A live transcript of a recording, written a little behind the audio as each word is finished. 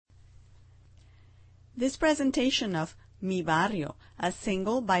This presentation of Mi Barrio, a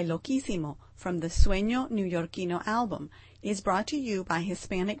single by Loquísimo from the Sueño Neoyorquino album, is brought to you by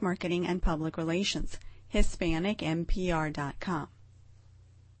Hispanic Marketing and Public Relations, HispanicMPR.com.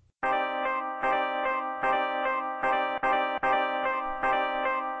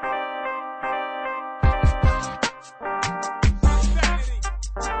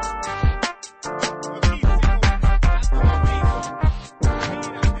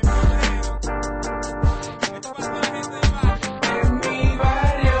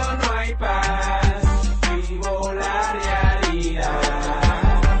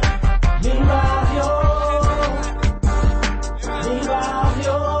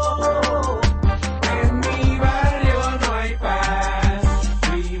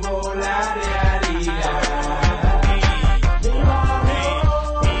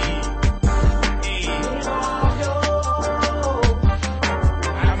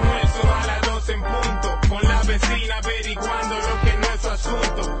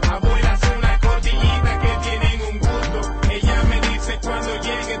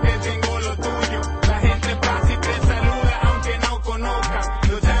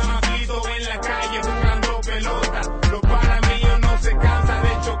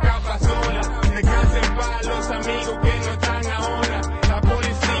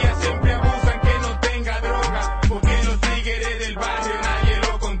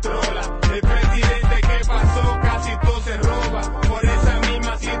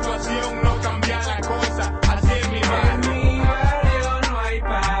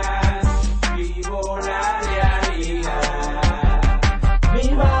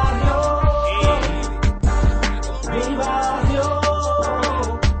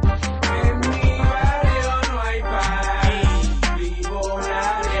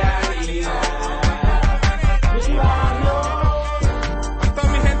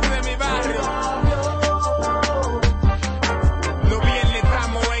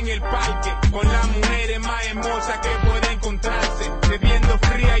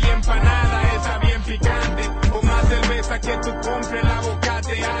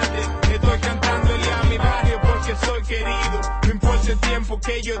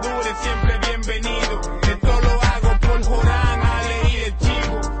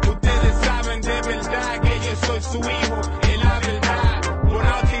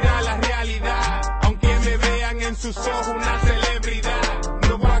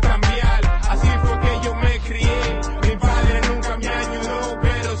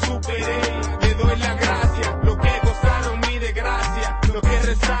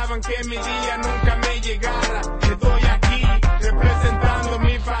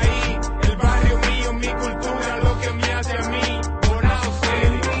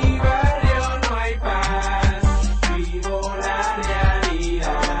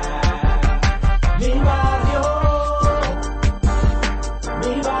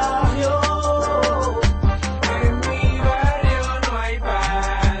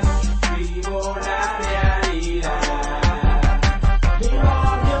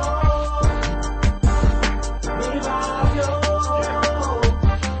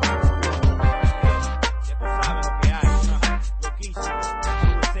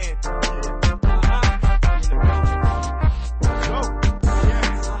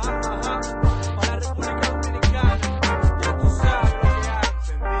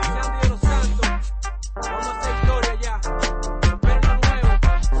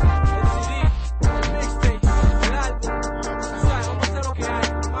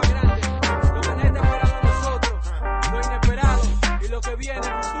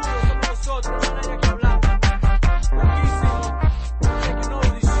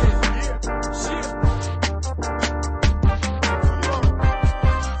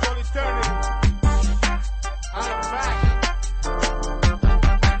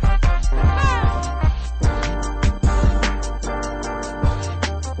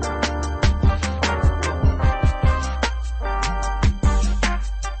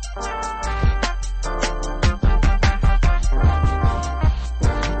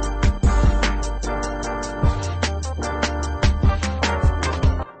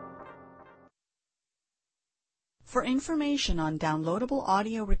 For information on downloadable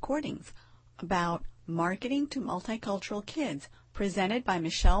audio recordings about Marketing to Multicultural Kids, presented by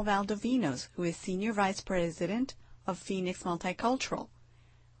Michelle Valdovinos, who is Senior Vice President of Phoenix Multicultural.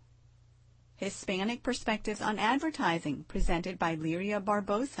 Hispanic Perspectives on Advertising, presented by Liria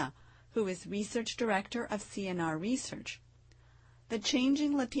Barbosa, who is Research Director of CNR Research. The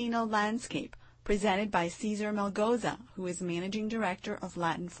Changing Latino Landscape, presented by Cesar Melgoza, who is Managing Director of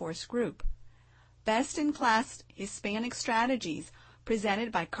Latin Force Group. Best in Class Hispanic Strategies,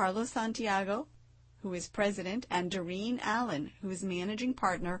 presented by Carlos Santiago, who is president, and Doreen Allen, who is managing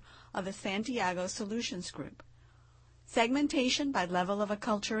partner of the Santiago Solutions Group. Segmentation by level of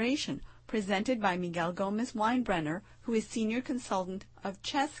acculturation, presented by Miguel Gomez Weinbrenner, who is senior consultant of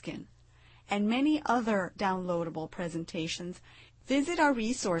Cheskin, and many other downloadable presentations. Visit our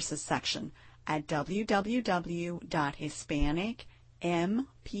resources section at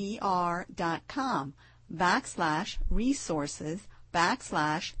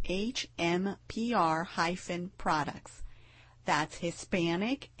That's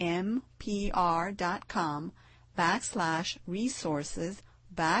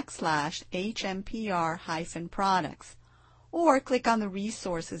HispanicMPR.com/resources/HMPR-products. Or click on the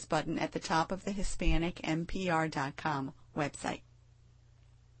Resources button at the top of the HispanicMPR.com website.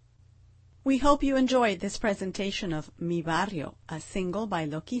 We hope you enjoyed this presentation of Mi Barrio, a single by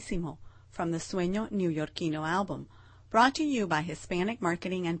Loquísimo from the Sueño Neoyorquino album, brought to you by Hispanic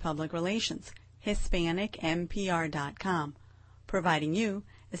Marketing and Public Relations, HispanicMPR.com, providing you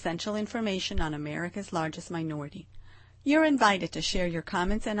essential information on America's largest minority. You're invited to share your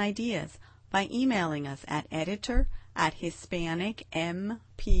comments and ideas by emailing us at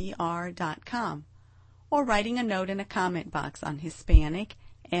editor@HispanicMPR.com or writing a note in a comment box on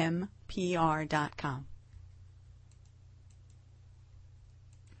HispanicMPR.com.